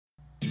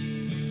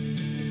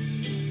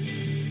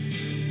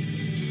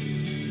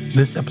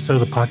This episode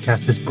of the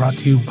podcast is brought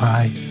to you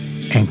by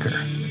Anchor.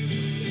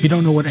 If you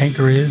don't know what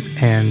Anchor is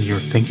and you're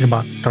thinking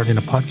about starting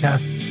a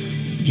podcast,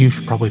 you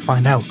should probably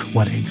find out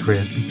what Anchor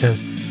is,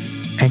 because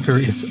Anchor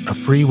is a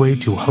free way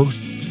to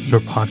host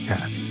your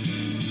podcasts.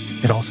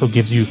 It also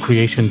gives you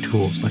creation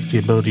tools like the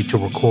ability to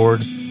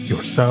record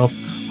yourself,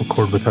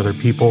 record with other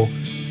people,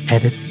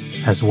 edit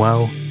as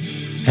well,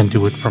 and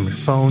do it from your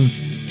phone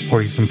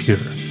or your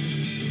computer.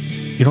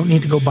 You don't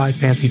need to go buy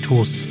fancy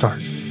tools to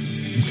start.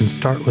 You can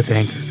start with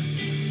Anchor,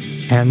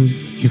 and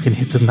you can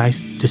hit the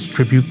nice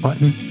distribute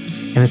button,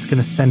 and it's going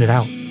to send it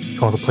out to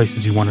all the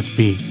places you want it to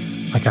be,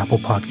 like Apple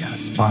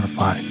Podcasts,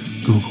 Spotify,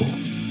 Google,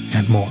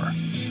 and more.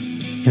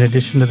 In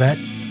addition to that,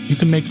 you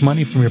can make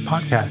money from your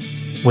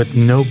podcasts with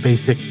no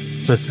basic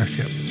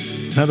listenership.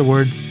 In other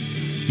words,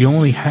 if you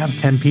only have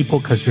 10 people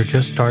because you're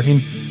just starting,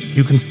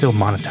 you can still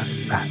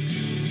monetize that.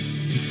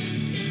 It's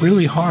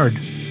really hard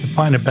to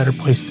find a better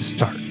place to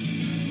start.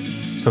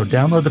 So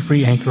download the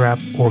free Anchor app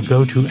or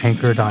go to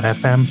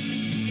anchor.fm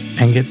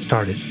and get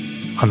started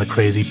on the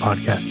crazy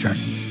podcast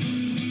journey.